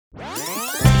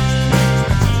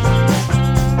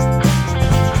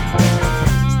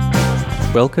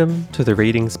Welcome to the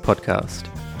Readings Podcast,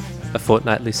 a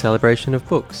fortnightly celebration of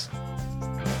books.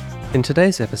 In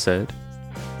today's episode,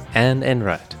 Anne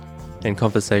Enright, in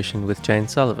conversation with Jane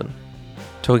Sullivan,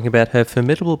 talking about her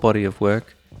formidable body of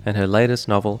work and her latest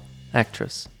novel,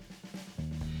 Actress.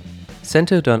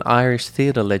 Centred on Irish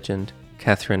theatre legend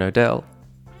Catherine O'Dell,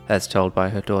 as told by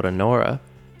her daughter Nora,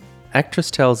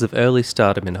 Actress tells of early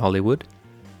stardom in Hollywood,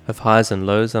 of highs and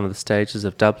lows on the stages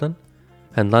of Dublin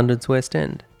and London's West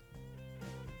End.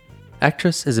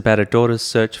 Actress is about a daughter's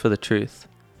search for the truth,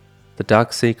 the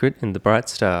dark secret in the bright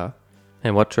star,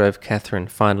 and what drove Catherine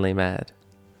finally mad.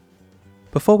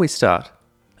 Before we start,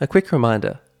 a quick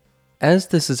reminder. As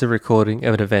this is a recording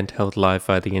of an event held live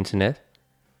via the internet,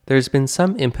 there has been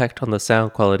some impact on the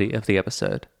sound quality of the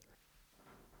episode.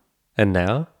 And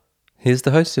now, here's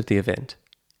the host of the event,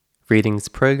 Readings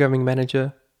Programming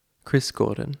Manager, Chris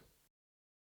Gordon.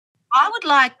 I would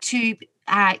like to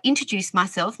introduce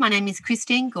myself. My name is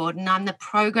Christine Gordon. I'm the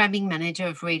Programming Manager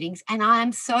of Readings, and I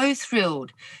am so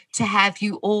thrilled to have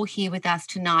you all here with us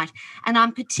tonight. And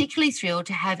I'm particularly thrilled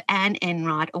to have Anne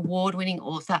Enright, award-winning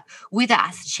author, with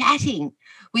us, chatting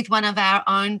with one of our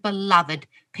own beloved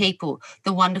people,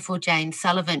 the wonderful Jane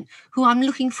Sullivan, who I'm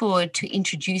looking forward to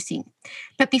introducing.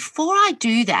 But before I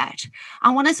do that,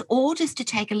 I want us all just to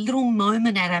take a little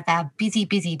moment out of our busy,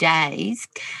 busy days,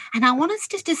 and I want us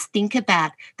to just think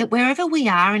about that wherever we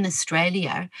are in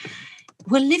Australia,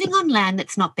 we're living on land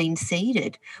that's not been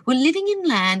ceded. We're living in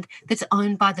land that's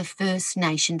owned by the First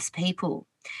Nations people.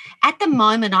 At the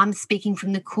moment, I'm speaking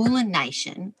from the Kulin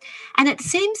Nation, and it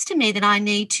seems to me that I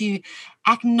need to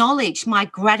acknowledge my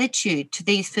gratitude to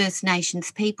these First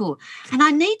Nations people. And I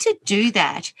need to do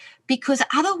that because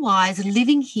otherwise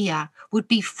living here would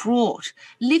be fraught.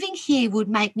 Living here would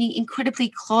make me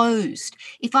incredibly closed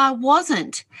if I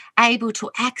wasn't able to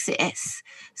access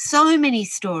so many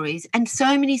stories and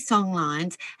so many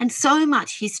songlines and so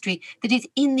much history that is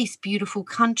in this beautiful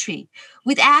country.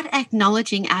 Without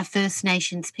acknowledging our First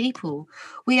Nations people,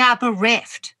 we are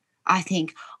bereft, I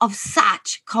think, of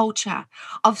such culture,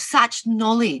 of such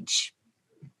knowledge.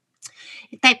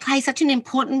 They play such an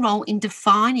important role in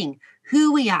defining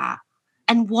who we are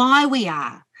and why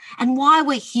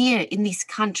we're here in this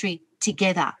country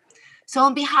together. So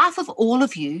on behalf of all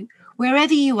of you,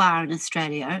 wherever you are in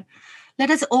Australia, let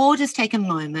us all just take a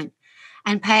moment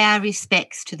and pay our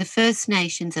respects to the First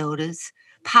Nations elders,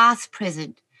 past,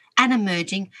 present, and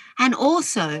emerging, and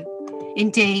also,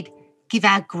 indeed, give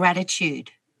our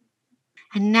gratitude.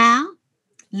 And now,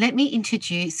 let me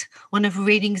introduce one of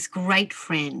Reading's great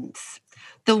friends,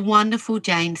 the wonderful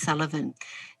Jane Sullivan.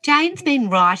 Jane's been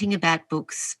writing about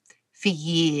books for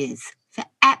years, for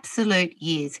absolute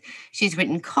years. She's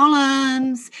written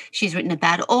columns, she's written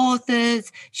about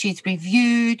authors, she's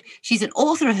reviewed, she's an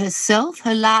author herself.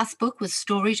 Her last book was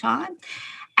Storytime,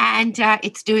 and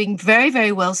it's doing very,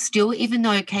 very well still, even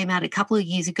though it came out a couple of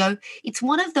years ago. It's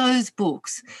one of those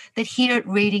books that here at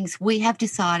Readings we have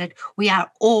decided we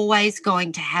are always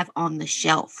going to have on the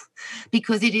shelf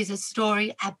because it is a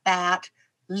story about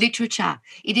literature.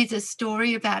 It is a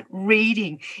story about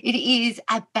reading. It is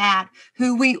about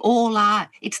who we all are.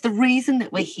 It's the reason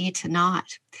that we're here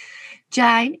tonight.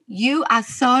 Jane, you are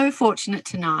so fortunate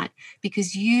tonight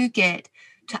because you get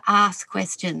to ask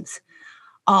questions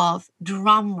of,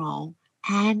 drumroll,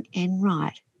 Anne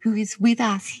Enright, who is with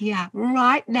us here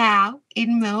right now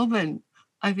in Melbourne.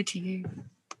 Over to you.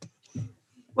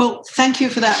 Well, thank you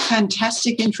for that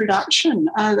fantastic introduction.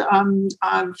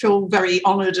 I feel very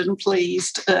honoured and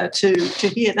pleased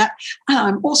to hear that. And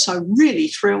I'm also really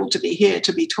thrilled to be here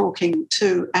to be talking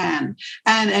to Anne.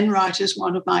 Anne Enright is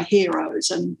one of my heroes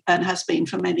and has been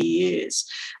for many years.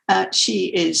 She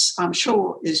is, I'm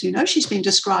sure, as you know, she's been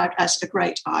described as a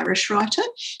great Irish writer.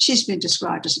 She's been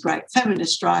described as a great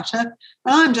feminist writer.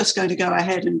 And I'm just going to go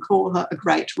ahead and call her a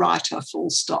great writer, full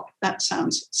stop. That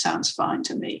sounds fine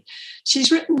to me.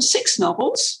 She's written 6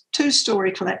 novels, 2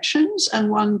 story collections, and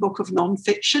 1 book of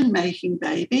non-fiction, Making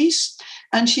Babies.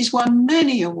 And she's won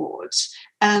many awards.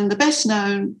 And the best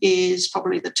known is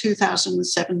probably the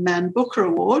 2007 Man Booker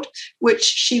Award, which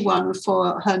she won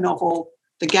for her novel,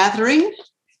 The Gathering.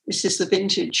 This is the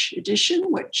vintage edition,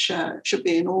 which should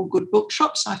be in all good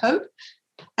bookshops, I hope.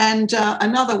 And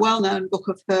another well-known book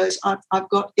of hers I've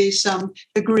got is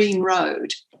The Green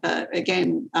Road.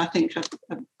 Again, I think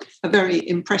a very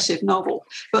impressive novel.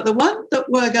 But the one that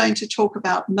we're going to talk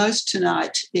about most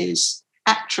tonight is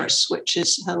Actress, which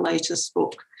is her latest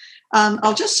book.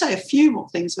 I'll just say a few more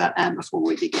things about Anne before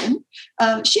we begin.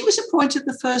 She was appointed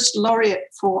the first laureate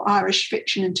for Irish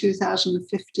fiction in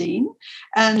 2015,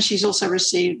 and she's also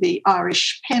received the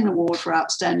Irish Pen Award for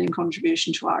outstanding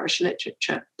contribution to Irish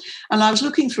literature. And I was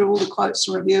looking through all the quotes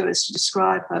from reviewers to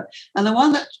describe her, and the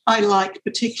one that I like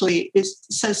particularly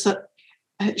says that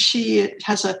she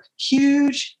has a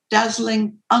huge,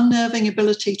 dazzling, unnerving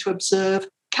ability to observe,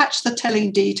 catch the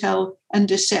telling detail, and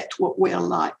dissect what we're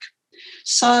like.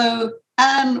 So,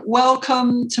 Anne,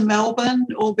 welcome to Melbourne,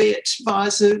 albeit via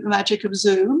Zoom, the magic of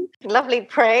Zoom. Lovely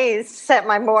praise. Set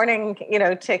my morning,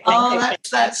 ticking. Oh,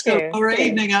 that's good. Or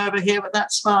evening over here, but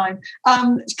that's fine.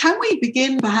 Can we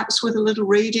begin perhaps with a little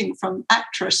reading from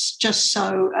Actress, just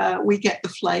so we get the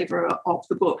flavour of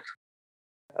the book?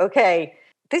 Okay.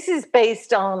 This is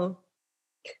based on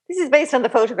the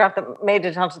photograph that made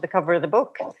it onto the cover of the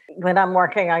book. When I'm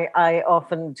working, I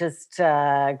often just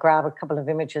grab a couple of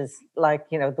images, like,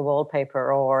 the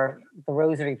wallpaper or the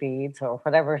rosary beads or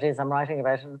whatever it is I'm writing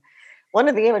about. And one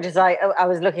of the images I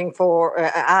was looking for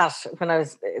when I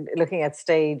was looking at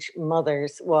stage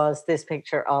mothers was this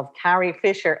picture of Carrie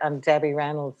Fisher and Debbie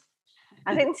Reynolds.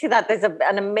 I didn't see that. There's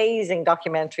an amazing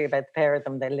documentary about the pair of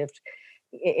them. They lived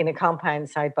in a compound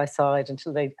side by side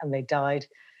until they died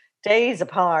days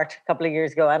apart a couple of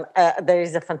years ago. And there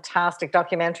is a fantastic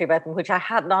documentary about them, which I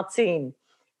had not seen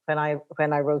when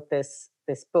I wrote this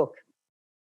book.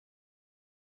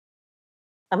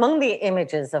 Among the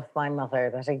images of my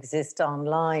mother that exist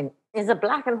online is a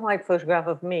black and white photograph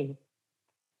of me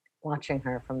watching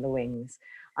her from the wings.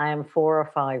 I am 4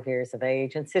 or 5 years of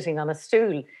age and sitting on a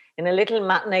stool in a little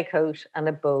matinee coat and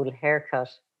a bowl haircut.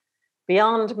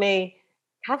 Beyond me,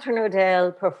 Catherine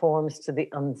O'Dell performs to the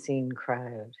unseen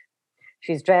crowd.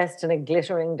 She's dressed in a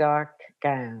glittering dark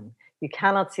gown. You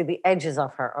cannot see the edges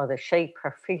of her or the shape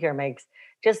her figure makes,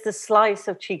 just the slice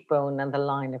of cheekbone and the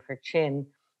line of her chin.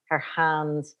 Her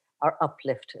hands are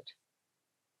uplifted.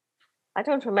 I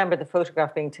don't remember the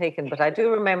photograph being taken, but I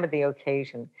do remember the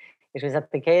occasion. It was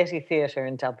at the Gaiety Theatre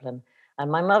in Dublin,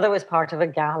 and my mother was part of a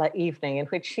gala evening in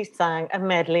which she sang a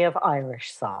medley of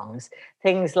Irish songs,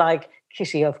 things like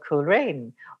Kitty of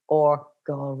Coleraine or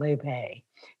Galway Bay.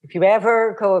 If you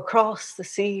ever go across the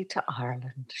sea to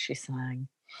Ireland, she sang,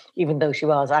 even though she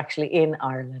was actually in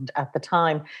Ireland at the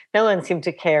time. No one seemed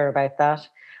to care about that.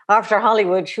 After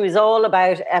Hollywood, she was all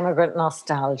about emigrant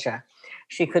nostalgia.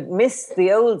 She could miss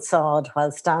the old sod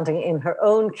while standing in her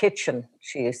own kitchen,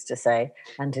 she used to say,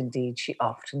 and indeed she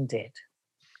often did.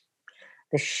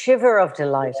 The shiver of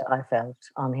delight I felt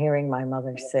on hearing my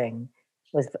mother sing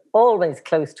was always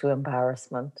close to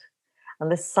embarrassment.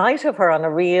 And the sight of her on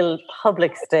a real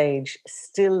public stage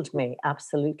stilled me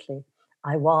absolutely.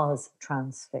 I was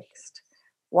transfixed.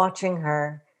 Watching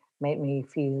her made me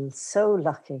feel so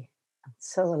lucky and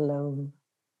so alone.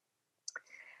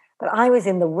 But I was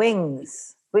in the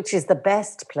wings, which is the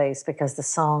best place because the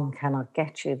song cannot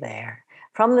get you there.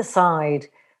 From the side,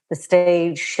 the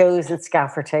stage shows its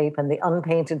gaffer tape and the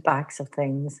unpainted backs of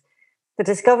things. The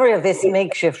discovery of this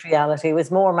makeshift reality was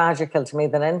more magical to me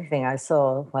than anything I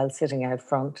saw while sitting out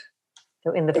front.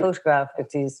 So in the photograph,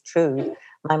 it is true,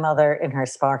 my mother in her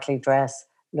sparkly dress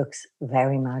looks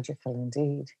very magical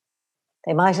indeed.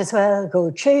 They might as well go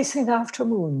chasing after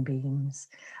moonbeams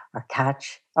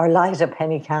or light a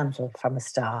penny candle from a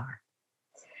star.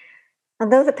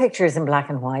 And though the picture is in black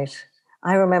and white,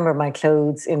 I remember my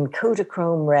clothes in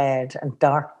Kodachrome red and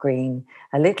dark green,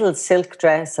 a little silk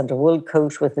dress and a wool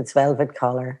coat with its velvet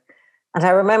collar. And I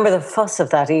remember the fuss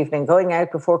of that evening, going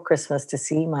out before Christmas to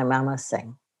see my mama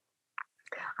sing.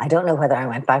 I don't know whether I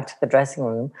went back to the dressing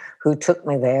room, who took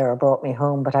me there or brought me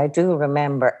home, but I do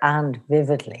remember, and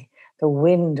vividly, the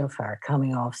wind of her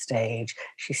coming off stage.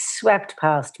 She swept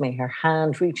past me, her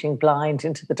hand reaching blind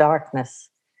into the darkness.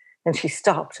 Then she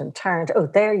stopped and turned. Oh,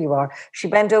 there you are. She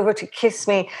bent over to kiss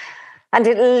me, and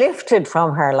it lifted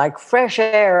from her like fresh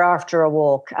air after a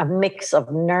walk, a mix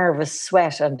of nervous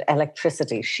sweat and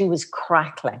electricity. She was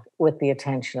crackling with the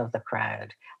attention of the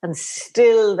crowd, and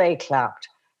still they clapped.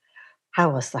 How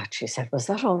was that, she said. Was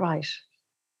that all right?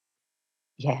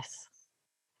 Yes.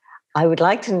 I would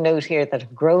like to note here that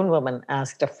a grown woman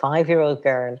asked a 5-year-old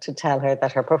girl to tell her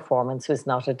that her performance was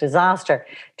not a disaster,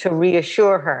 to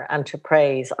reassure her and to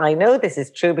praise. I know this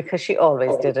is true because she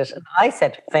always did it. And I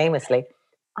said famously,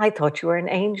 I thought you were an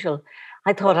angel.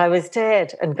 I thought I was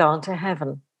dead and gone to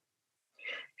heaven.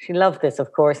 She loved this,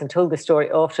 of course, and told the story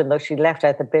often, though she left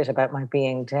out the bit about my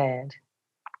being dead.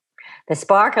 The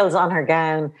sparkles on her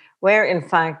gown were, in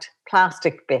fact,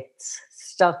 plastic bits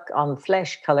stuck on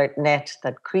flesh-coloured net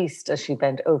that creased as she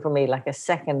bent over me like a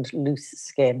second loose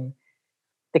skin.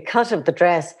 The cut of the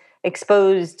dress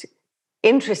exposed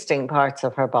interesting parts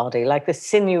of her body, like the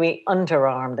sinewy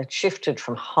underarm that shifted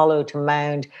from hollow to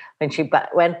mound when she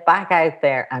went back out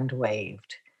there and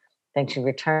waved. Then she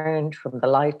returned from the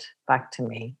light back to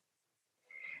me.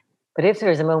 But if there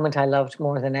was a moment I loved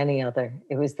more than any other,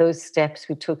 it was those steps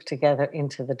we took together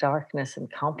into the darkness and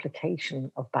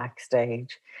complication of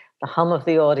backstage, the hum of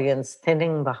the audience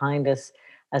thinning behind us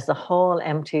as the hall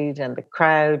emptied and the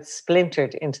crowd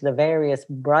splintered into the various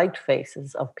bright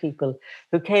faces of people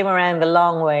who came around the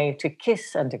long way to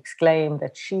kiss and exclaim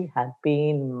that she had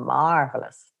been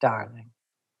marvelous, darling.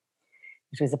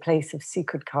 It was a place of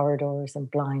secret corridors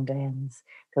and blind ends.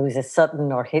 There was a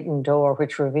sudden or hidden door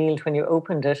which revealed, when you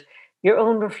opened it, your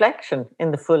own reflection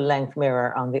in the full-length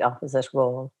mirror on the opposite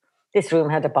wall. This room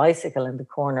had a bicycle in the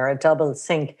corner, a double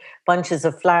sink, bunches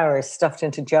of flowers stuffed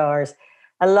into jars,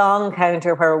 a long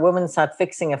counter where a woman sat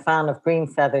fixing a fan of green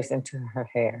feathers into her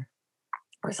hair.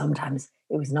 Or sometimes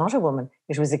it was not a woman.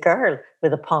 It was a girl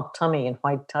with a pot tummy and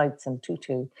white tights and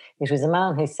tutu. It was a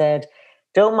man who said,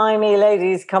 "Don't mind me,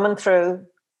 ladies, coming through."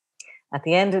 At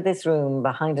the end of this room,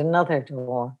 behind another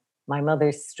door, my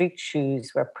mother's street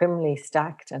shoes were primly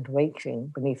stacked and waiting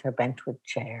beneath her bentwood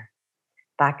chair.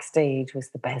 Backstage was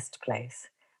the best place,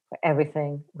 where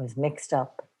everything was mixed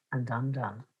up and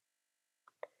undone.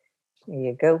 There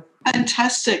you go.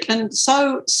 Fantastic, and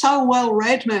so well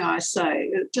read, may I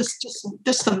say. Just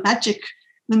the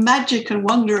magic and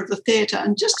wonder of the theatre,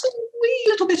 and just a wee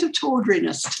little bit of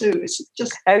tawdriness too. It's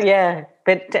just a little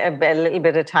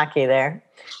bit of tacky there.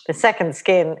 The second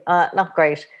skin, not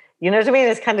great. You know what I mean?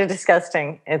 It's kind of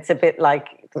disgusting. It's a bit like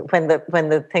when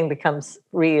the thing becomes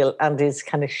real and is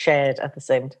kind of shared at the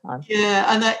same time.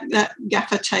 Yeah, and that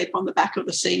gaffer tape on the back of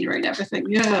the scenery and everything.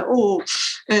 Yeah,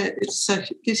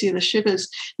 it gives you the shivers.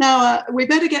 Now, we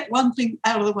better get one thing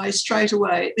out of the way straight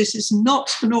away. This is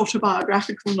not an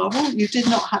autobiographical novel. You did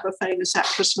not have a famous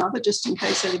actress mother, just in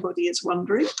case anybody is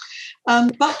wondering.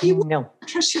 But you were an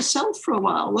actress yourself for a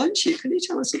while, weren't you? Can you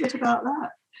tell us a bit about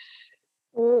that?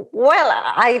 Well,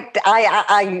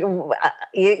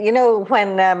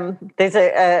 when there's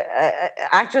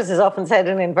actress is often said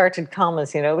in inverted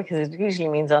commas, because it usually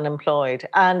means unemployed,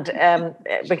 and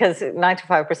because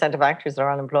 95% of actors are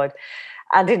unemployed.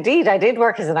 And indeed, I did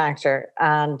work as an actor,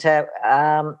 and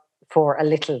for a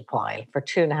little while, for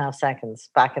 2.5 seconds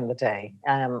back in the day.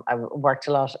 I worked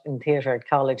a lot in theatre at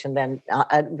college, and then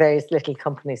at various little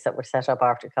companies that were set up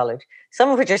after college, some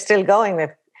of which are still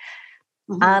going.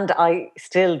 And I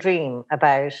still dream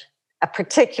about a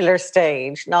particular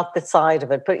stage, not the side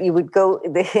of it, but you would go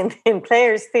in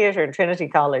Players Theatre in Trinity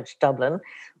College, Dublin,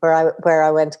 where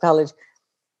I went to college.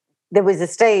 There was a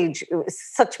stage, it was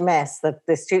such mess that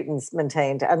the students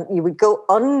maintained, and you would go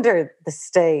under the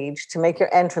stage to make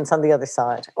your entrance on the other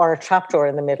side, or a trapdoor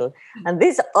in the middle. And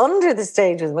this under the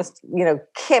stage was,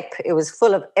 kip. It was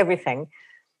full of everything,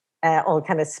 all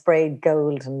kind of sprayed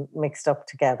gold and mixed up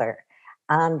together.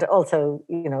 And also,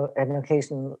 an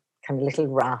occasional kind of little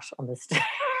rat on the stairs.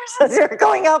 As you're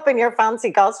going up in your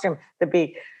fancy costume,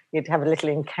 you'd have a little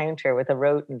encounter with a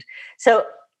rodent. So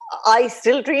I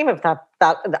still dream of that.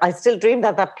 I still dream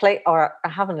that play, or I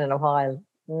haven't in a while.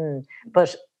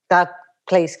 But that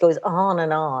place goes on,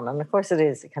 and of course it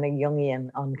is kind of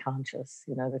Jungian unconscious.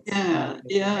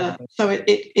 Yeah. So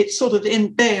it's sort of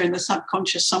in there in the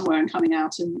subconscious somewhere and coming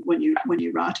out. And when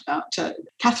you write about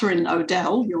Catherine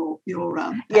Odell, your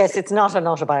yes, it's not an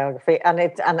autobiography, and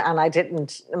I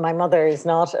didn't. My mother is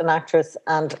not an actress,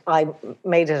 and I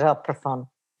made it up for fun.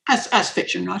 As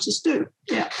fiction writers do,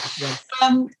 yeah. Yes.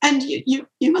 And you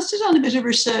must have done a bit of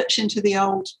research into the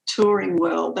old touring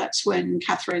world. That's when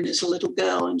Catherine is a little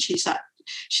girl and she's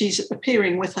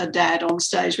appearing with her dad on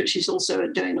stage, but she's also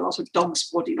doing a lot of dog's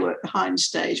body work behind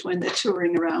stage when they're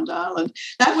touring around Ireland.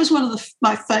 That was one of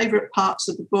my favourite parts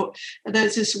of the book.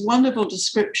 There's this wonderful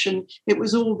description. It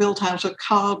was all built out of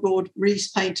cardboard, grease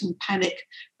paint and panic,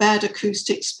 bad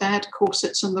acoustics, bad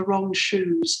corsets and the wrong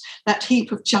shoes. That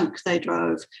heap of junk they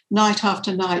drove, night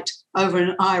after night, over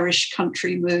an Irish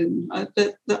country moon. I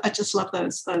just love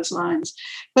those lines.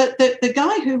 But the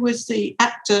guy who was the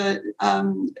actor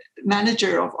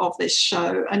manager of this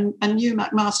show, and Hugh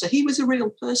McMaster, he was a real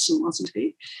person, wasn't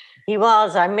he? He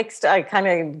was. I kind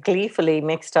of gleefully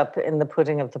mixed up in the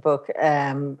pudding of the book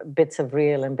bits of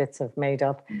real and bits of made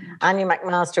up. Hugh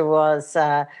McMaster was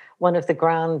one of the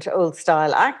grand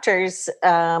old-style actors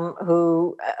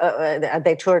who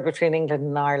they toured between England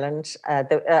and Ireland.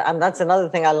 And that's another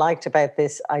thing I liked about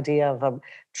this idea of a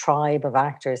tribe of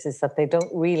actors, is that they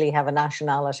don't really have a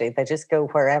nationality. They just go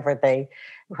wherever they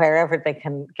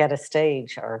can get a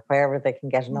stage or wherever they can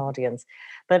get an audience.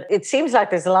 But it seems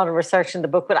like there's a lot of research in the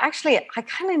book, but actually I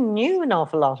kind of knew an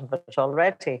awful lot of it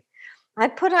already.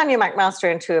 I'd put Anya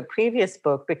McMaster into a previous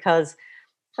book because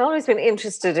I've always been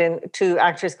interested in two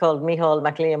actors called Micheál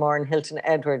MacLiamore and Hilton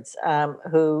Edwards,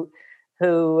 who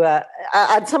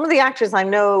and some of the actors I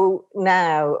know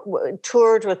now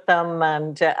toured with them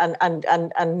and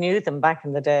knew them back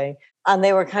in the day. And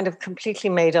they were kind of completely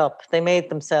made up. They made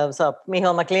themselves up.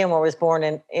 Micheál MacLiamore was born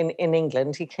in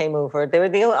England. He came over. They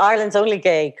were Ireland's only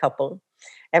gay couple.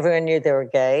 Everyone knew they were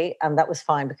gay, and that was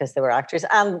fine because they were actors.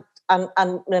 And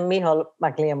Micheál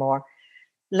MacLiamore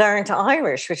learned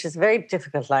Irish, which is a very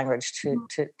difficult language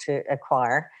to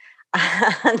acquire,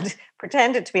 and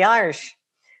pretended to be Irish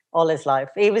all his life.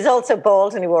 He was also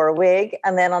bald and he wore a wig.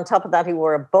 And then on top of that, he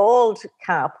wore a bald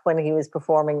cap when he was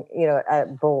performing,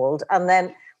 bald. And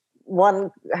then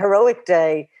one heroic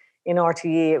day in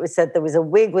RTE, it was said there was a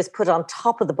wig was put on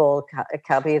top of the bald cap.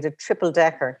 He had a triple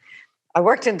decker. I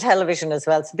worked in television as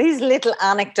well. So these little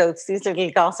anecdotes, these little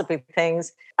gossipy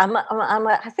things.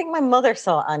 I think my mother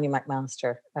saw Anya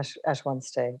McMaster at one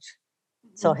stage,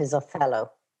 saw his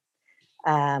Othello.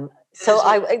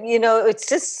 It's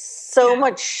just so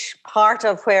much part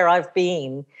of where I've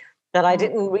been that I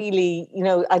didn't really,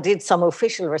 I did some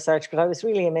official research, but I was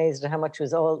really amazed at how much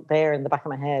was all there in the back of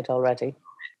my head already.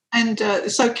 And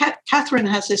so Catherine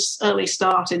has this early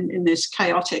start in this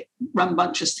chaotic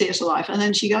rambunctious theatre life, and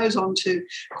then she goes on to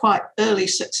quite early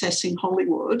success in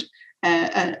Hollywood,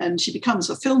 and she becomes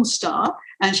a film star,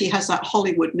 and she has that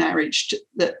Hollywood marriage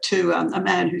to a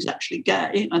man who's actually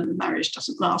gay, and the marriage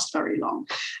doesn't last very long.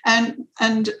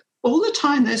 And all the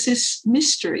time there's this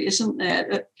mystery, isn't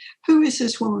there? Who is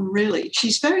this woman really?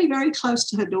 She's very, very close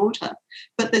to her daughter,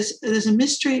 but there's a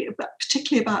mystery,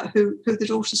 particularly about who the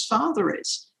daughter's father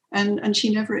is. And she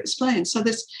never explains. So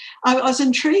I was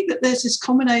intrigued that there's this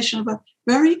combination of a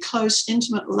very close,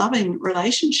 intimate, loving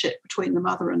relationship between the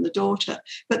mother and the daughter,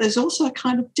 but there's also a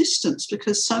kind of distance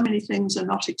because so many things are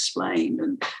not explained.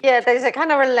 And there's a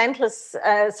kind of relentless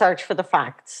search for the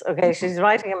facts. Okay, she's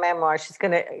writing a memoir. She's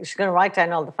gonna write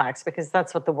down all the facts because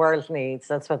that's what the world needs.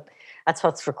 That's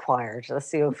what's required. That's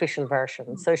the official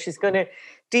version. So she's going to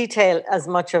detail as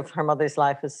much of her mother's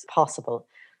life as possible.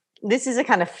 This is a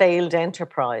kind of failed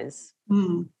enterprise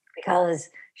because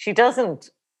she doesn't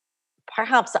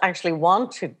perhaps actually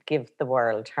want to give the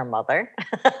world her mother,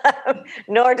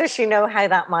 nor does she know how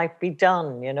that might be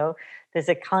done. There's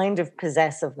a kind of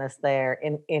possessiveness there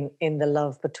in the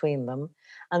love between them,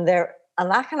 and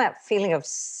that kind of feeling of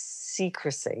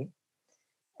secrecy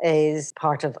is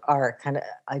part of our kind of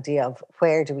idea of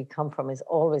where do we come from is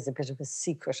always a bit of a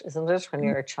secret, isn't it, when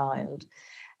you're a child?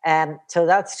 So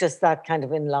that's just that kind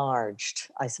of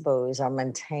enlarged, I suppose, or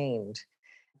maintained.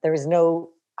 There is no,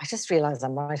 I just realized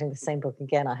I'm writing the same book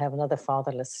again. I have another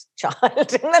fatherless child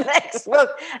in the next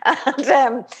book.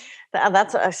 And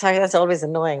that's always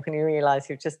annoying when you realize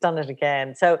you've just done it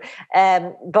again. So,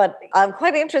 but I'm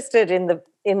quite interested in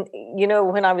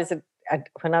when I was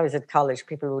at college,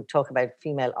 people would talk about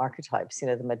female archetypes,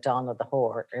 the Madonna, the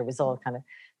whore. It was all kind of,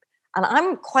 and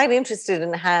I'm quite interested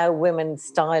in how women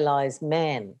stylize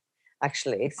men,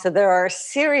 actually. So there are a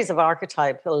series of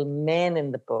archetypal men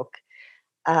in the book,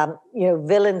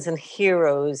 villains and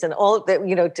heroes and all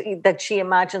that, that she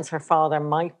imagines her father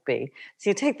might be. So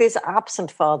you take this absent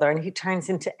father and he turns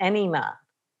into any man.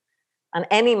 And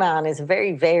any man is a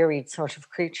very varied sort of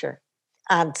creature.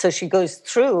 And so she goes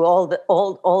through all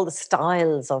the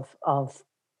styles of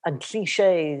and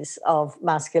cliches of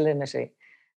masculinity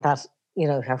that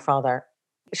her father.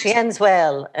 She ends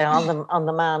well on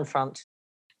the man front.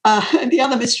 The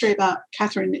other mystery about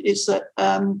Catherine is that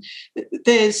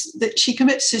that she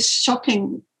commits this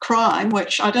shocking crime,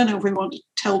 which I don't know if we want to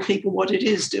tell people what it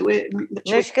is, do we?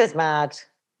 Mishka's mad.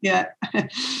 Yeah.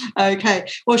 Okay.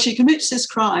 Well, she commits this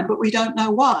crime, but we don't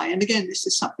know why. And again, this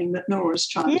is something that Nora's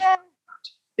trying to.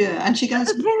 Yeah, and she goes.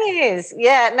 The thing is,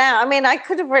 now, I mean, I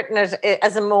could have written it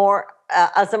as a more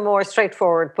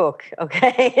straightforward book,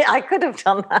 okay? I could have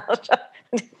done that.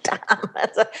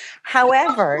 Damn.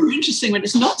 However... It's more interesting when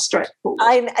it's not straightforward.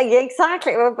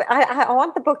 Exactly. I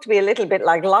want the book to be a little bit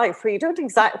like life, where you don't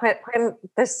when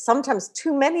there's sometimes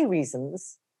too many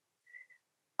reasons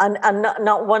and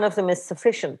not one of them is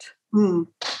sufficient.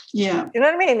 Yeah. You know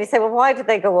what I mean? You say, well, why did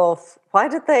they go off? Why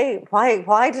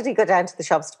did he go down to the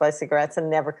shops to buy cigarettes and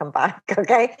never come back?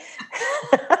 Okay.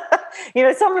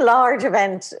 Some large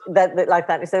event that like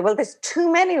that. You say, well, there's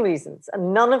too many reasons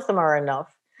and none of them are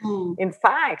enough. In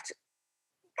fact,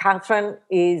 Catherine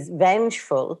is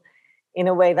vengeful in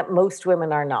a way that most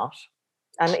women are not.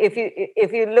 And if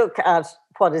you look at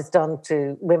what is done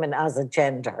to women as a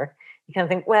gender, you can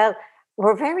think, well,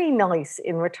 we're very nice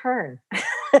in return.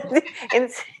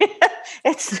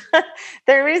 it's,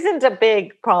 there isn't a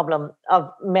big problem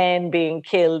of men being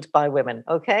killed by women,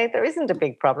 okay? There isn't a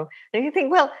big problem. And you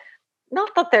think, well,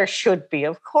 not that there should be.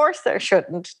 Of course there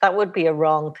shouldn't. That would be a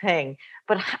wrong thing.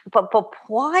 But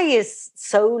why is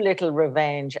so little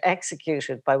revenge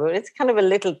executed by women? It's kind of a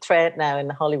little thread now in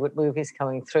the Hollywood movies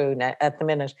coming through now at the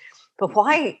minute. But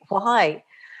why? Why?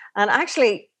 And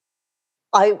actually,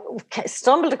 I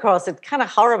stumbled across a kind of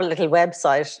horrible little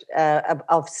website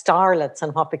of starlets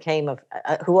and what became of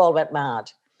who all went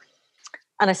mad.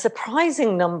 And a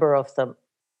surprising number of them.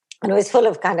 And it was full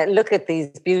of kind of, look at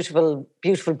these beautiful,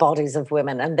 beautiful bodies of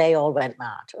women, and they all went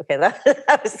mad. Okay,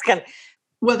 that was kind of...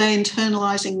 Were they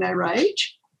internalizing their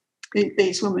rage?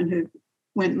 These women who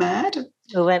went mad?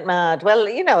 Who went mad? Well,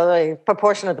 you know, a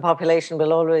proportion of the population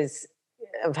will always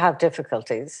have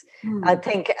difficulties. I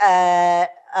think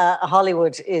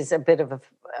Hollywood is a bit of a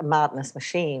madness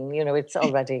machine. You know, it's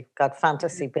already got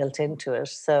fantasy built into it.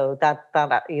 So that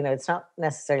you know, it's not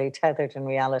necessarily tethered in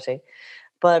reality.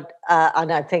 But,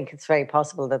 and I think it's very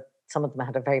possible that some of them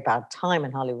had a very bad time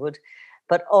in Hollywood,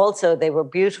 but also they were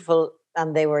beautiful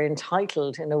and they were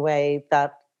entitled in a way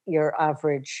that your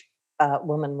average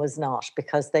woman was not,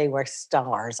 because they were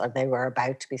stars, or they were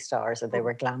about to be stars, or they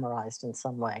were glamorized in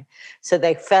some way. So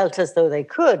they felt as though they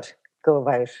could go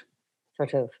about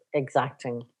sort of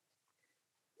exacting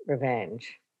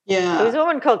revenge. Yeah. There was a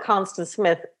woman called Constance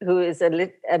Smith, who is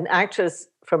an actress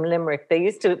from Limerick. They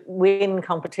used to win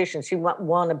competitions. She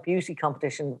won a beauty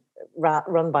competition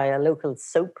run by a local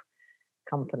soap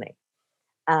company.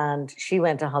 And she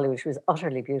went to Hollywood. She was an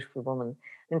utterly beautiful woman.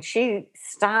 And she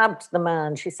stabbed the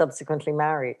man she subsequently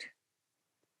married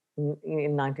in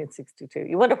 1962.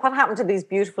 You wonder what happened to these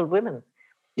beautiful women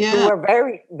who were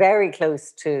very, very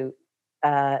close to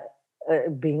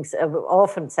being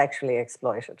often sexually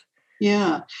exploited.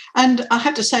 Yeah, and I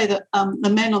have to say that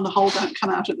the men on the whole don't come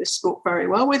out of this book very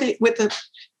well, with the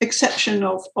exception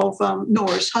of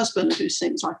Nora's husband, who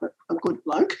seems like a good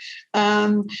bloke.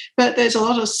 But there's a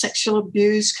lot of sexual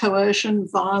abuse, coercion,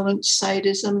 violence,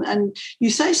 sadism, and you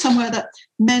say somewhere that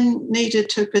men needed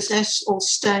to possess or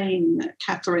stain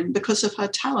Catherine because of her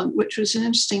talent, which was an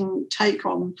interesting take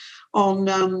on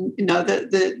you know,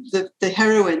 the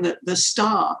heroine, the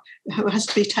star, who has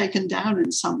to be taken down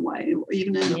in some way,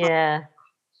 even in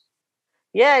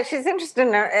Yeah, she's interested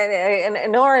in her,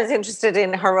 and Nora's interested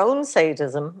in her own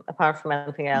sadism, apart from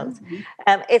anything else.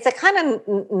 Mm-hmm. It's a kind of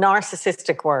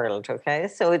narcissistic world, okay?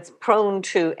 So it's prone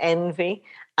to envy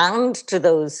and to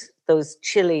those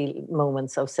chilly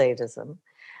moments of sadism.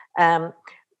 I'm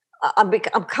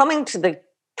coming to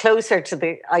closer to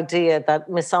the idea that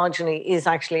misogyny is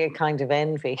actually a kind of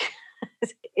envy,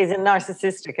 is a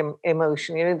narcissistic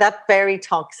emotion, you know, that very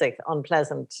toxic,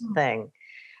 unpleasant thing.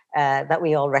 That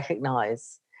we all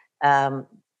recognize, that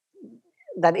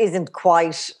isn't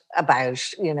quite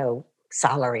about, you know,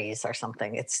 salaries or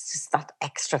something. It's just that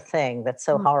extra thing that's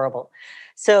so horrible.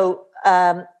 So,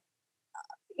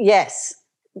 yes,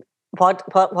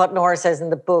 what Nora says in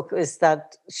the book is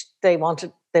that they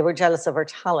were jealous of her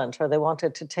talent, or they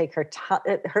wanted to take her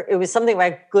it was something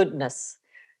about goodness.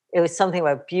 It was something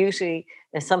about beauty.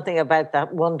 There's something about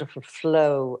that wonderful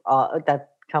flow that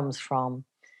comes from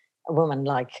a woman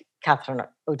like Catherine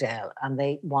O'Dell, and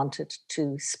they wanted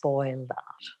to spoil that.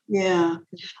 Yeah.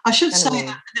 I should say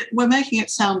that we're making it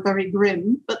sound very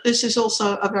grim, but this is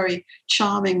also a very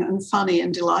charming and funny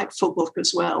and delightful book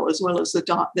as well as the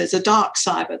dark. There's a dark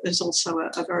side, but there's also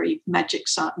a very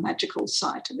magical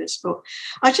side to this book.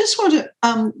 I just want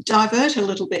to divert a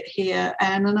little bit here,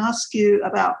 Anne, and ask you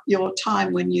about your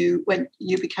time when you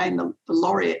became the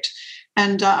laureate.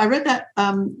 And I read that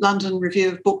London Review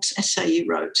of Books essay you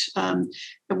wrote,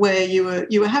 where you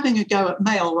were having a go at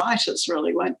male writers,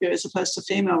 really, weren't you, as opposed to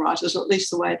female writers, or at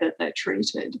least the way that they're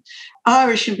treated.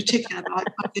 Irish in particular, but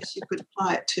I guess you could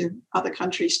apply it to other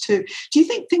countries too. Do you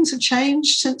think things have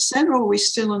changed since then, or are we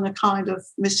still in a kind of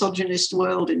misogynist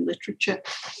world in literature?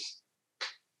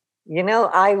 You know,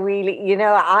 I really, you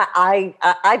know,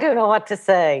 I don't know what to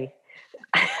say.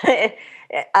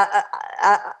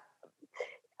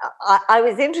 I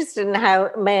was interested in how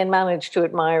men manage to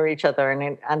admire each other,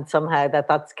 and somehow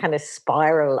that's kind of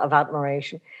spiral of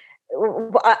admiration.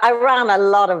 I ran a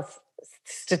lot of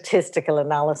statistical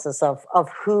analysis of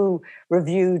who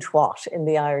reviewed what in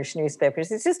the Irish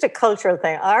newspapers. It's just a cultural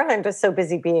thing. Ireland was so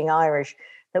busy being Irish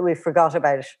that we forgot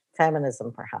about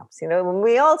feminism, perhaps. You know, when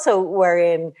we also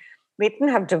we didn't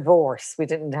have divorce, we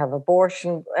didn't have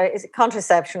abortion.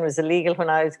 Contraception was illegal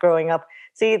when I was growing up.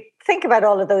 So you think about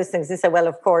all of those things. You say, well,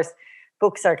 of course,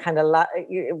 books are kind of...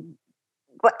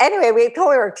 but anyway, we thought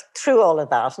we were through all of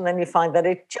that. And then you find that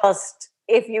it just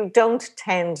if you don't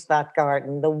tend that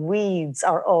garden, the weeds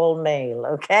are all male,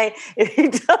 okay? If you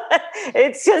don't,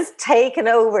 it's just taken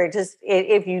over. Just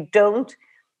if you don't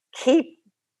keep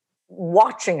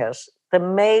watching it,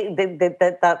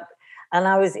 that, and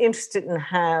I was interested in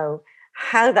how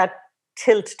that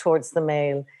tilt towards the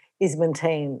male is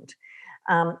maintained.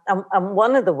 And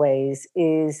one of the ways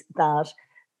is that,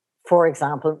 for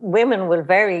example, women will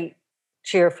very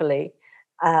cheerfully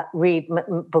read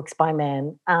books by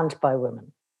men and by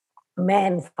women.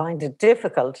 Men find it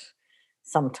difficult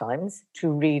sometimes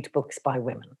to read books by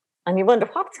women, and you wonder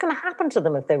what's going to happen to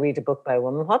them if they read a book by a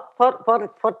woman.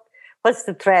 What's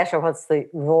the threat, or what's the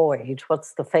void?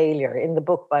 What's the failure in the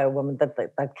book by a woman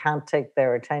that can't take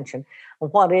their attention?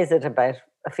 And what is it about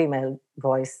a female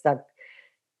voice that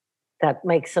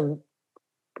makes them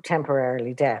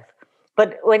temporarily deaf?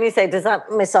 But when you say, does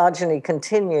that misogyny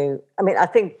continue? I mean, I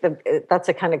think that's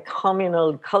a kind of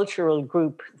communal, cultural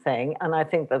group thing. And I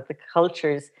think that the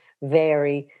cultures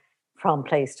vary from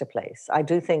place to place. I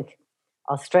do think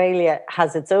Australia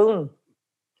has its own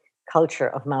culture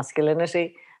of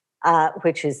masculinity,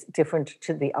 which is different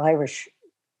to the Irish,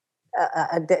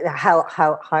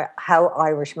 how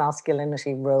Irish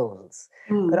masculinity rolls.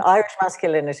 But Irish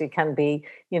masculinity can be,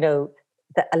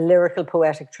 a lyrical,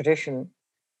 poetic tradition,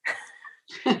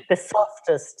 the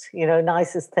softest,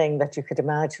 nicest thing that you could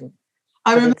imagine.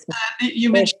 I remember you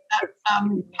mentioned that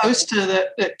poster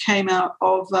that came out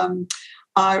of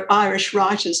Irish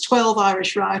writers, 12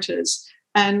 Irish writers.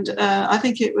 And I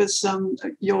think it was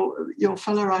your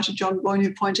fellow writer, John Boyne,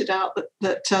 who pointed out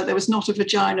that there was not a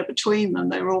vagina between them.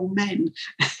 They were all men.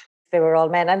 They were all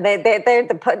men, and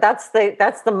that's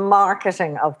the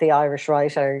marketing of the Irish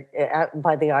writer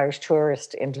by the Irish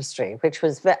tourist industry, which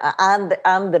was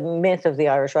and the myth of the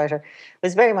Irish writer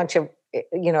was very much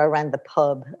around the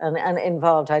pub and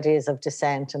involved ideas of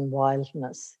dissent and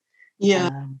wildness. Yeah,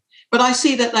 but I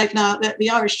see that that the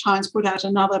Irish Times put out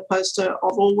another poster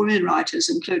of all women writers,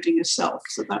 including yourself.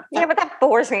 So but that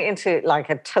bores me into like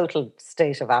a total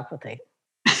state of apathy.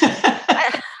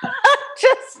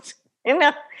 Just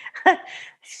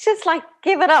it's just like,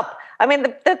 give it up. I mean,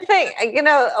 the thing,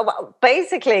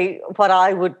 basically what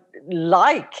I would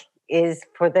like is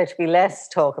for there to be less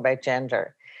talk about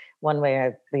gender one way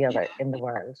or the other in the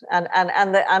world. And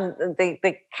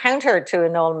the counter to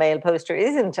an all-male poster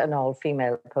isn't an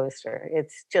all-female poster.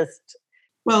 It's just...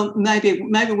 Well, maybe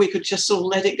we could just sort of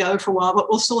let it go for a while, but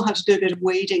we'll still have to do a bit of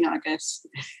weeding, I guess.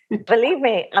 Believe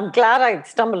me, I'm glad I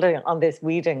stumbled on this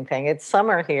weeding thing. It's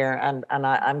summer here and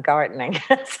I'm gardening.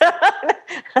 So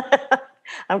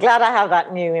I'm glad I have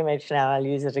that new image now. I'll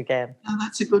use it again. Oh,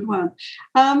 that's a good one.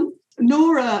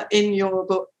 Nora, in your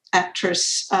book,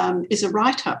 Actress, is a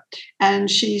writer, and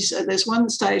there's one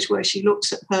stage where she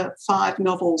looks at her 5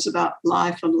 novels about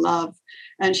life and love,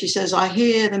 and she says, I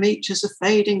hear them each as a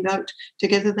fading note.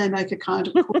 Together they make a kind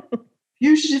of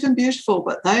fugitive and beautiful,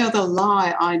 but they are the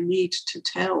lie I need to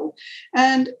tell.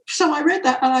 And so I read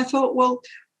that and I thought, well,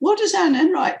 what does Anne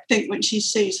Enright think when she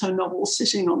sees her novels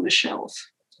sitting on the shelf?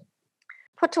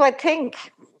 What do I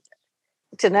think?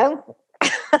 Don't know.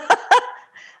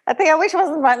 I think I wish I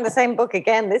wasn't writing the same book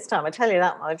again this time, I tell you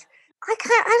that much. I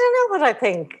don't know what I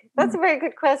think. That's a very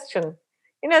good question.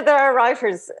 There are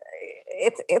writers,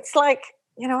 it's like,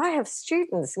 I have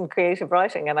students in creative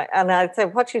writing and I'd say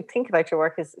what you think about your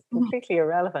work is completely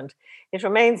irrelevant. It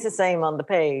remains the same on the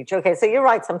page. Okay, so you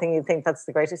write something, you think that's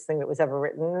the greatest thing that was ever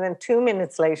written, and then 2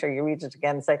 minutes later you read it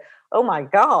again and say, oh my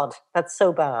God, that's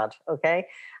so bad, okay?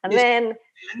 And then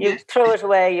you throw it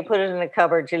away, you put it in a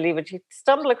cupboard, you leave it, you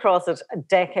stumble across it a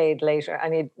decade later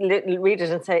and you read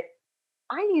it and say,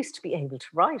 I used to be able to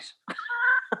write.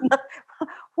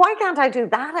 Why can't I do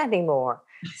that anymore?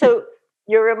 So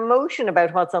your emotion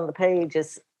about what's on the page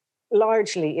is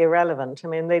largely irrelevant. I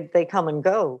mean, they come and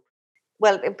go.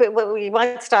 Well, we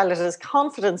might style it as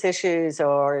confidence issues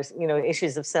or,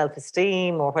 issues of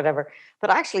self-esteem or whatever. But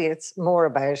actually, it's more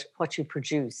about what you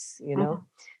produce,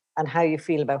 and how you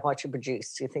feel about what you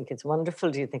produce. Do you think it's wonderful?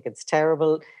 Do you think it's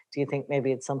terrible? Do you think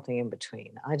maybe it's something in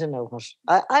between? I don't know what.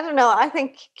 I don't know. I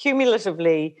think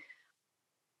cumulatively,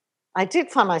 I did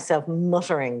find myself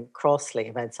muttering crossly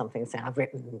about something, saying, I've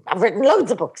written loads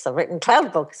of books. I've written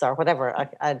 12 books or whatever.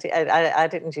 I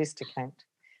didn't used to count.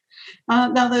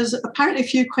 Now, there's apparently a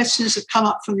few questions that come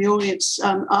up from the audience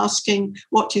asking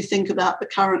what you think about the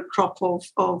current crop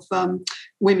of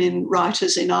women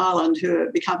writers in Ireland who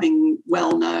are becoming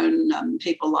well-known,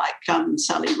 people like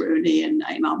Sally Rooney and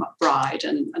Emma McBride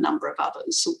and a number of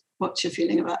others. What's your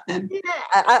feeling about them? Yeah,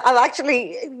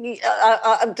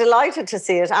 I'm delighted to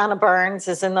see it. Anna Burns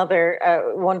is another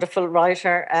wonderful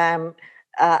writer.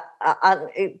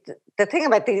 the thing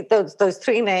about those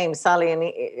three names, Sally and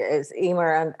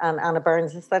Emer and Anna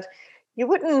Burns, is that you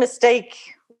wouldn't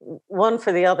mistake one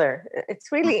for the other.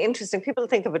 It's really interesting. People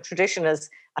think of a tradition as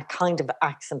a kind of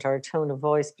accent or a tone of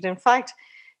voice, but in fact,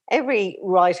 every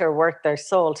writer worth their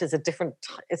salt is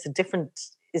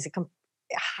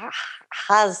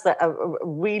has a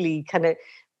really kind of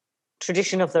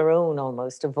tradition of their own,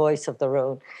 almost a voice of their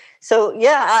own. So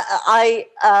yeah, I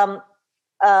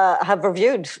have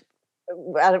reviewed.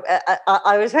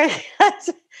 I was very,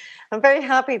 I'm very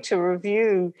happy to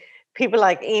review people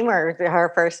like Emer,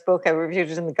 her first book. I reviewed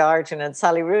it in The Guardian, and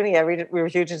Sally Rooney, I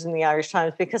reviewed it in the Irish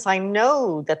Times, because I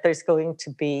know that there's going to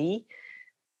be,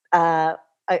 first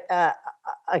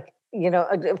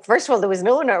of all, there was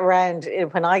no one around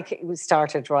when I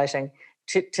started writing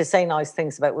to say nice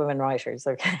things about women writers,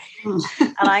 okay? And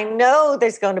I know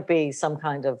there's going to be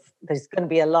there's going to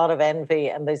be a lot of envy,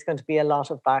 and there's going to be a lot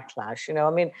of backlash.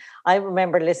 I mean, I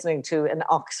remember listening to an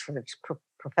Oxford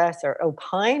professor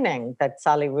opining that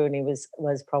Sally Rooney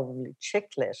was probably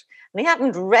chick lit, and he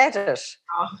hadn't read it.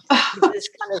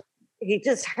 He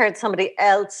just heard somebody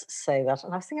else say that,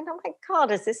 and I was thinking, oh my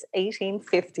God, is this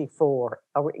 1854?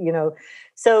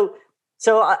 So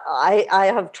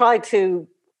I have tried to.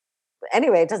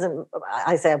 Anyway, it doesn't.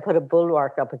 I say I put a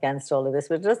bulwark up against all of this,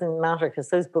 but it doesn't matter, because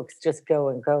those books just go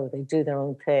and go. They do their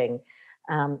own thing,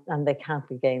 and they can't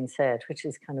be gainsaid, which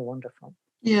is kind of wonderful.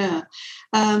 Yeah,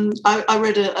 I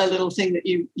read a little thing that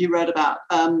you wrote about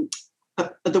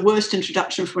the worst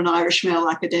introduction for an Irish male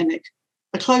academic.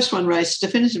 A close one race,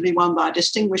 definitively won by a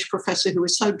distinguished professor who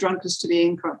was so drunk as to be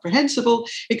incomprehensible,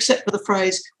 except for the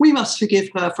phrase, "We must forgive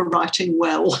her for writing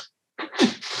well."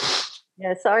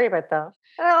 Yeah, sorry about that.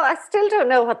 Well, I still don't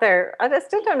know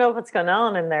what's going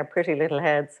on in their pretty little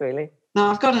heads, really. Now,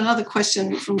 I've got another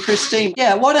question from Christine.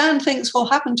 Yeah, what Anne thinks will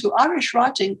happen to Irish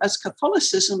writing as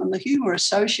Catholicism and the humour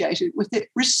associated with it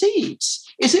recedes.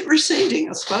 Is it receding?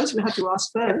 I suppose we have to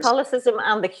ask first. Catholicism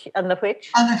and the which?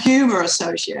 And the humour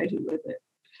associated with it.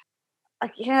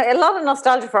 Yeah, a lot of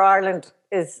nostalgia for Ireland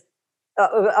is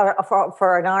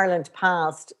for an Ireland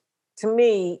past. To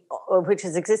me, which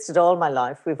has existed all my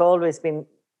life,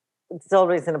 it's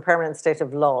always in a permanent state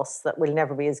of loss that we'll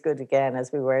never be as good again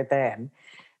as we were then.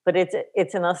 But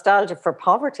it's a nostalgia for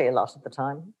poverty a lot of the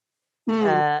time.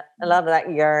 A lot of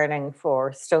that yearning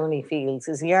for stony fields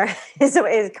is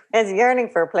yearning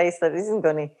for a place that isn't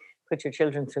going to put your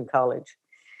children through college.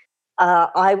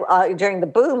 I during the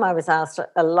boom, I was asked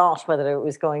a lot whether it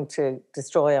was going to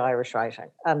destroy Irish writing,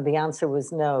 and the answer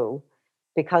was no,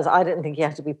 because I didn't think you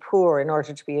had to be poor in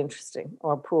order to be interesting,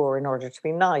 or poor in order to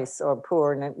be nice, or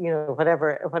poor in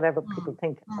whatever people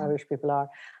think Irish people are.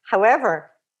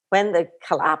 However, when the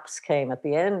collapse came at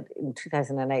the end in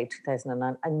 2008,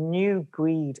 2009, a new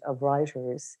breed of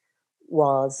writers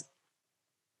was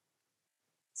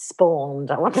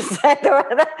spawned. I want to say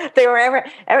they were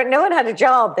no one had a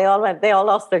job. They all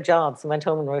lost their jobs and went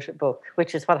home and wrote a book,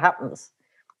 which is what happens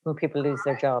when people lose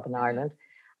their job in Ireland.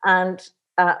 And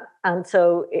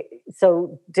so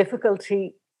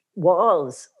difficulty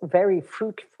was very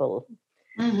fruitful.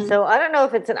 Mm-hmm. So I don't know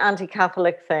if it's an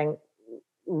anti-Catholic thing,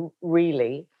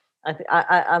 really.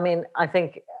 I mean, I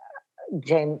think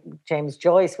James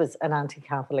Joyce was an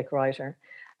anti-Catholic writer.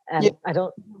 And yeah. I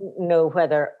don't know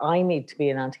whether I need to be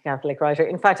an anti-Catholic writer.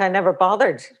 In fact, I never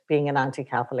bothered being an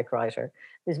anti-Catholic writer.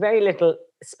 There's very little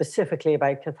specifically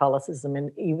about Catholicism,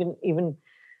 and even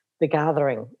The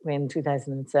Gathering in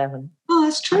 2007. Oh,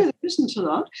 that's true. There isn't a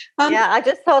lot. Yeah, I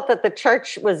just thought that the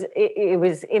church was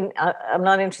in. I'm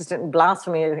not interested in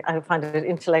blasphemy. I find it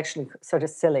intellectually sort of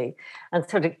silly, and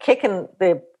sort of kicking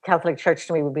the Catholic Church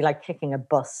to me would be like kicking a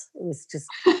bus. It was just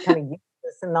kind of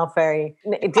useless and not very.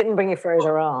 It didn't bring you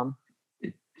further on.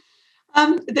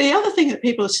 The other thing that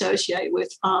people associate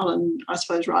with Ireland, I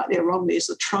suppose rightly or wrongly, is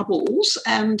the Troubles,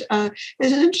 and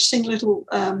there's an interesting little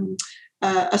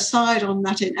aside on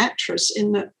that in Actress,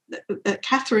 in that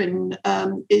Catherine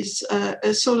is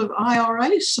a sort of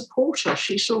IRA supporter.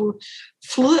 She sort of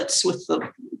flirts with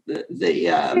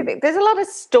There's a lot of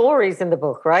stories in the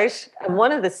book, right? And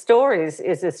one of the stories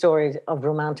is a story of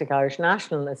romantic Irish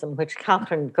nationalism, which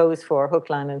Catherine goes for hook,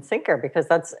 line and sinker, because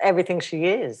that's everything she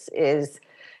is,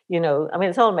 I mean,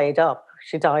 it's all made up.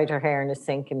 She dyed her hair in a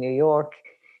sink in New York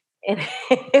in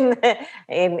the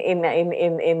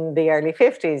early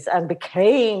 50s and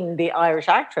became the Irish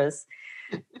actress.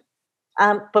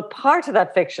 But part of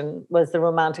that fiction was the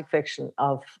romantic fiction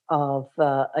of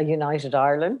a united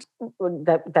Ireland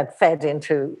that fed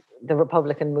into the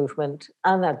Republican movement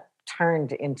and that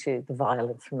turned into the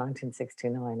violence from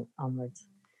 1969 onwards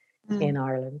in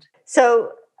Ireland.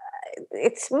 So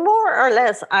it's more or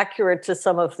less accurate to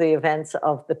some of the events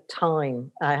of the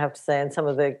time, I have to say, and some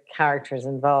of the characters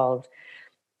involved.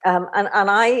 And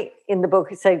I, in the book,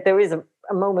 say there is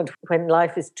a moment when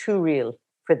life is too real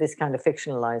for this kind of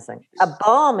fictionalizing. A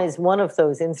bomb is one of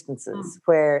those instances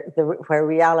where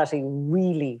reality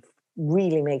really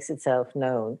makes itself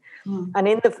known. And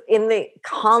in the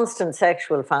constant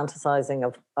sexual fantasizing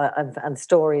of and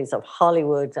stories of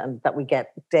Hollywood and that we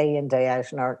get day in, day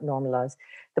out in our normal lives,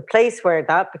 the place where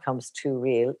that becomes too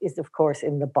real is, of course,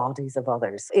 in the bodies of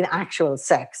others, in actual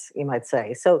sex, you might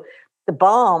say. So the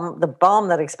bomb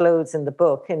that explodes in the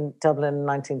book in Dublin in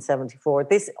 1974,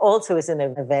 this also is an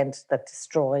event that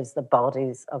destroys the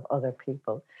bodies of other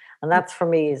people. And that's, for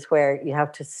me, is where you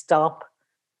have to stop.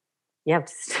 You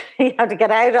have to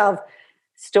get out of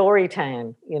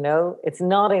Storytown, It's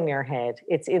not in your head.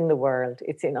 It's in the world.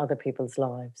 It's in other people's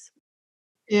lives.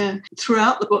 Yeah.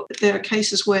 Throughout the book, there are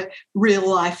cases where real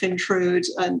life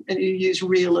intrudes and you use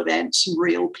real events and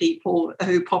real people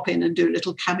who pop in and do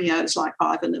little cameos like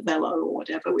Ivor Novello or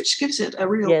whatever, which gives it a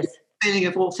real feeling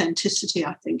of authenticity,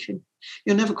 I think. And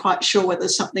you're never quite sure whether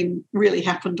something really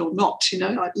happened or not,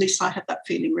 At least I had that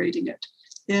feeling reading it.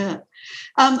 Yeah.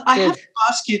 I have to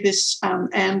ask you this,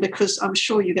 Anne, because I'm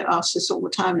sure you get asked this all the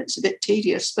time and it's a bit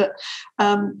tedious, but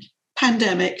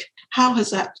pandemic, how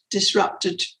has that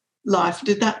disrupted life?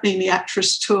 Did that mean the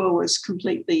actress tour was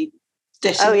completely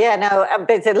decimated? Oh, yeah, no,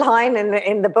 there's a line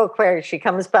in the book where she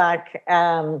comes back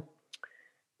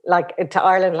like to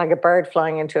Ireland like a bird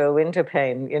flying into a window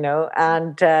pane,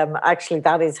 and actually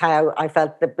that is how I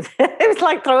felt. It was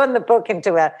like throwing the book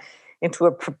into a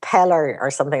propeller or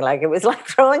something. Like it was like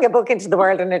throwing a book into the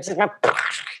world and it just went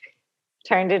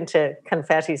turned into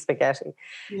confetti spaghetti.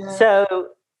 Yeah. So,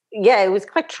 yeah, it was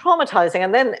quite traumatizing.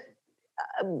 And then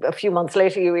a few months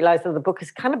later, you realize that the book is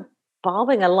kind of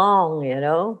bobbing along,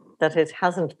 that it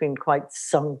hasn't been quite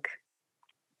sunk.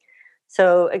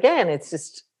 So again, it's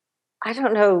just, I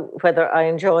don't know whether I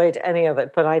enjoyed any of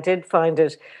it, but I did find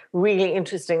it really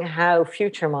interesting how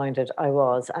future-minded I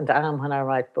was and am when I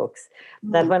write books.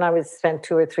 That when I spent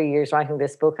 2 or 3 years writing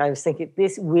this book, I was thinking,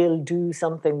 this will do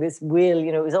something, this will,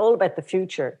 it was all about the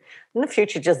future. And the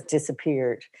future just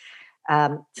disappeared.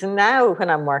 So now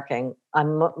when I'm working,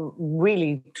 I'm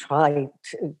really trying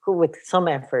to go with some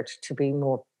effort to be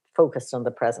more focused on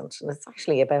the present. And it's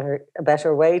actually a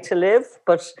better way to live,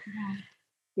 but...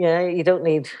 Yeah, you don't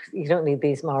need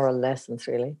these moral lessons,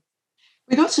 really.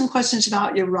 We got some questions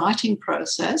about your writing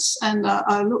process, and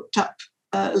I looked up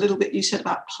a little bit. You said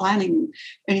about planning,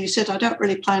 and you said, I don't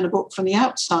really plan a book from the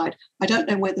outside. I don't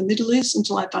know where the middle is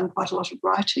until I've done quite a lot of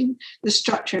writing. The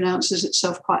structure announces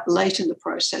itself quite late in the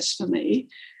process for me.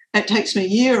 It takes me a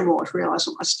year or more to realise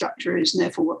what my structure is and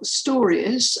therefore what the story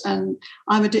is. And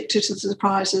I'm addicted to the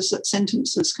surprises that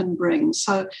sentences can bring.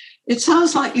 So it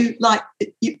sounds like you like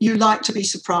to be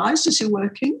surprised as you're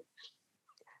working.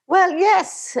 Well,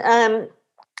 yes.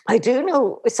 I do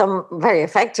know some very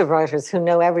effective writers who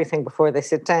know everything before they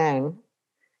sit down,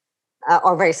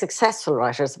 or very successful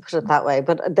writers, to put it that way.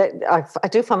 But I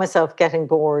do find myself getting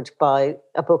bored by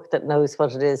a book that knows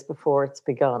what it is before it's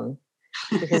begun.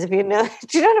 Because if do you know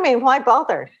what I mean? Why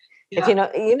bother? Yeah.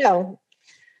 If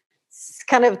it's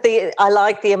kind of I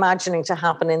like the imagining to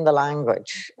happen in the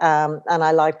language, and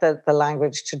I like the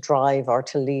language to drive or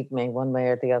to lead me one way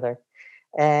or the other.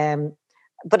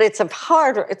 But it's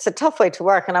a tough way to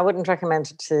work, and I wouldn't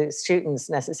recommend it to students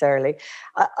necessarily.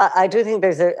 I do think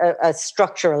there's a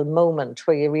structural moment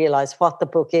where you realize what the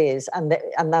book is, and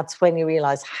that's when you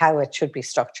realize how it should be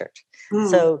structured.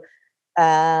 So.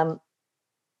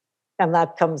 And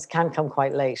that can come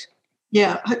quite late.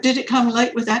 Yeah. Did it come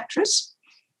late with actress?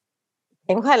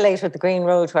 It came quite late with The Green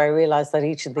Road, where I realised that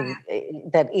each of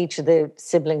the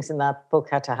siblings in that book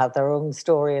had to have their own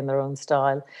story and their own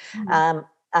style.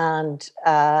 And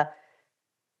I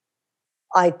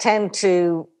tend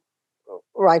to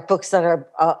write books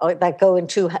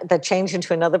that change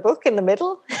into another book in the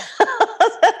middle.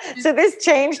 So this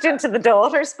changed into the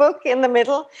daughter's book in the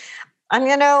middle.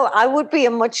 And, I would be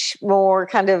a much more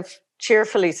kind of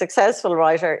cheerfully successful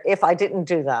writer if I didn't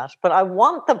do that. But I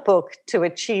want the book to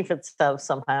achieve itself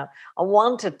somehow. I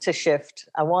want it to shift.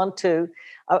 I want it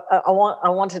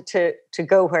to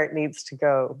go where it needs to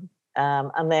go.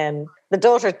 And then the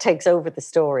daughter takes over the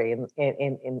story in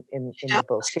the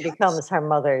book. She becomes her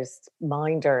mother's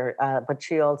minder, but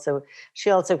she also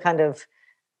kind of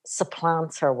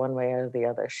supplants her one way or the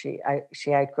other. She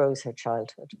outgrows her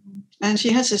childhood, and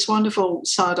she has this wonderful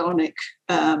sardonic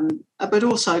but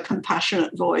also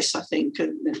compassionate voice, I think.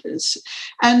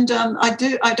 And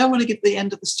I don't want to give the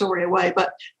end of the story away,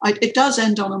 but it does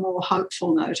end on a more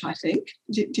hopeful note, I think.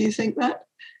 Do you think that?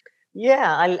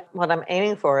 Yeah, what I'm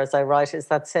aiming for as I write is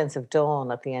that sense of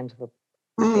dawn at the end of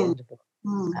Mm,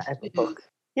 a yeah. book.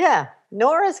 Yeah,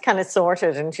 Nora's kind of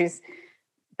sorted, and she's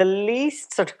the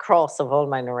least sort of cross of all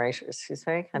my narrators. She's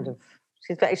very kind of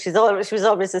she was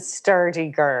always a sturdy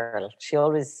girl. She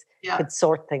always Yeah. could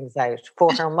sort things out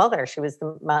for her mother. She was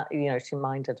she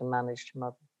minded and managed her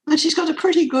mother. And she's got a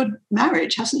pretty good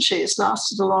marriage, hasn't she? It's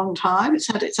lasted a long time. It's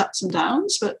had its ups and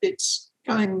downs, but it's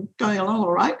going along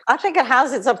all right. I think it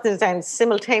has its ups and downs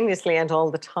simultaneously and all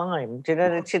the time. Do you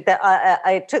know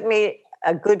it took me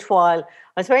a good while.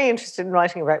 I was very interested in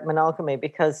writing about monogamy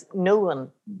because no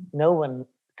one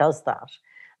does that.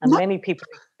 And many people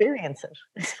experience it.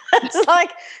 It's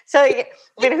like, so, I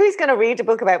mean, who's going to read a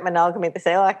book about monogamy? They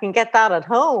say, oh, I can get that at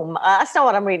home. That's not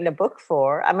what I'm reading a book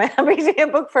for. I'm reading a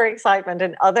book for excitement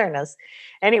and otherness.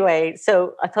 Anyway,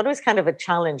 so I thought it was kind of a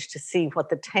challenge to see what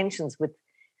the tensions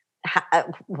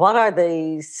what are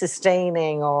the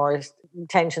sustaining or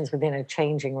tensions within a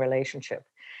changing relationship?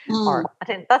 Or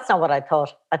that's not what I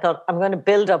thought. I thought I'm going to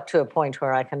build up to a point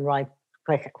where I can write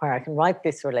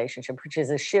this relationship, which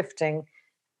is a shifting,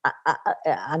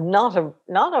 not a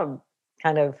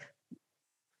kind of, I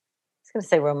was going to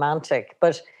say romantic,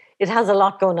 but it has a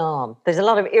lot going on. There's a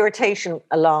lot of irritation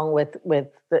along with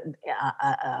the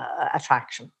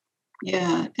attraction.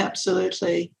 Yeah,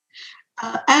 absolutely.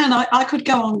 Anne, I could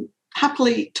go on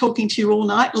happily talking to you all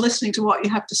night and listening to what you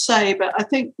have to say, but I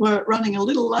think we're running a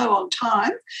little low on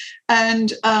time.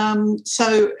 And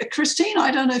so, Christine,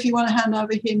 I don't know if you want to hand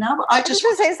over here now, but I just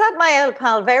is that my old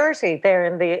pal Verity there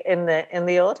in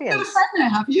the audience? You've a friend now,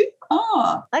 have you?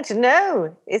 Oh, I don't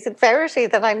know. Is it Verity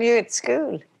that I knew at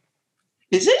school?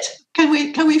 Is it? Can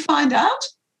we find out?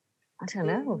 I don't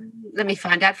know. Let me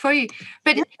find out for you.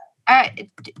 But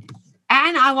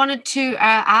Anne, I wanted to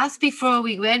ask before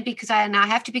we went, because I'm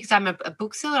a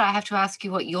bookseller, I have to ask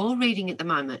you what you're reading at the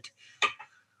moment.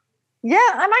 Yeah,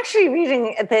 I'm actually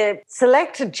reading the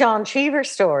selected John Cheever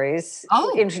stories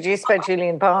introduced by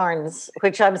Julian Barnes,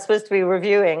 which I'm supposed to be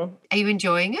reviewing. Are you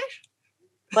enjoying it?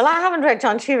 Well, I haven't read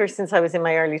John Cheever since I was in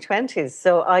my early 20s.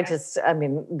 So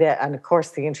and of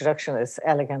course the introduction is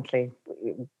elegantly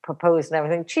proposed and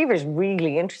everything. Cheever's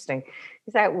really interesting.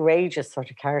 He's an outrageous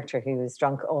sort of character. He was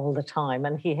drunk all the time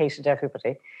and he hated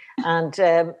everybody.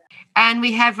 And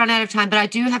we have run out of time, but I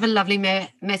do have a lovely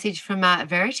message from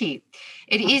Verity.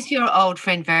 It is your old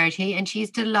friend Verity, and she's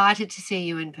delighted to see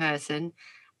you in person.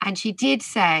 And she did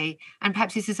say, and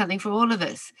perhaps this is something for all of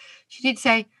us, she did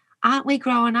say, aren't we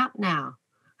growing up now?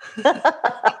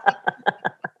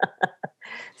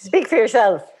 Speak for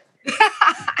yourself.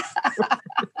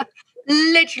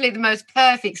 Literally the most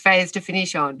perfect phrase to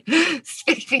finish on.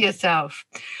 Speak for yourself.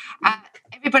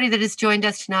 Everybody that has joined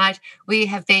us tonight, we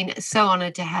have been so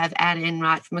honoured to have Anne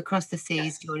Enright from across the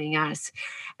seas joining us.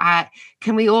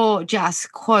 Can we all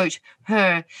just quote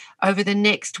her over the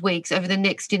next weeks, over the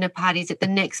next dinner parties, at the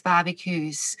next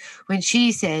barbecues, when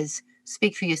she says,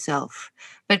 speak for yourself.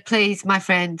 But please, my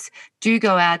friends, do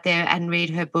go out there and read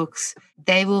her books.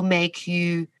 They will make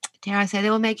you, dare I say, they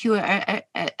will make you a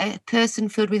person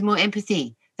filled with more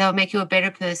empathy. They'll make you a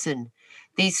better person.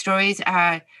 These stories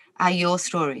are your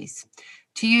stories.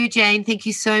 To you, Jane, thank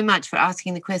you so much for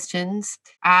asking the questions,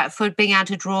 for being able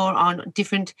to draw on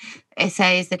different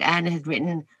essays that Anne had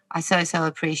written. I so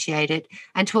appreciate it.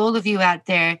 And to all of you out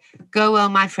there, go well,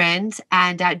 my friends,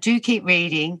 and do keep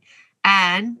reading.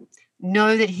 And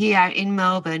know that here in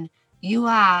Melbourne, you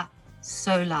are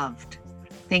so loved.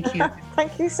 Thank you.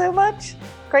 Thank you so much.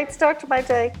 Great start to my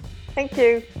day. Thank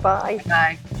you. Bye.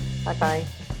 Bye. Bye-bye.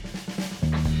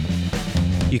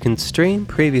 You can stream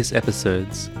previous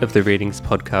episodes of the Readings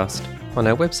podcast on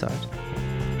our website,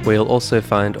 where you'll also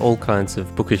find all kinds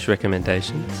of bookish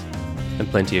recommendations and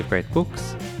plenty of great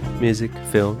books, music,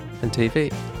 film and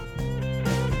TV.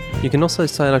 You can also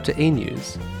sign up to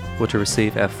e-news or to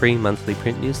receive our free monthly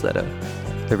print newsletter,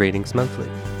 The Readings Monthly.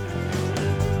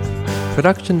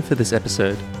 Production for this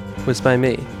episode was by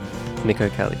me, Nick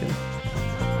O'Callaghan.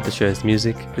 The show's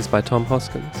music is by Tom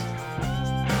Hoskins.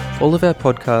 All of our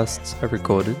podcasts are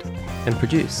recorded and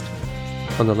produced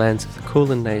on the lands of the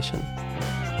Kulin Nation.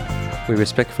 We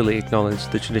respectfully acknowledge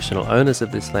the traditional owners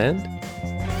of this land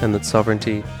and that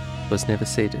sovereignty was never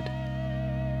ceded.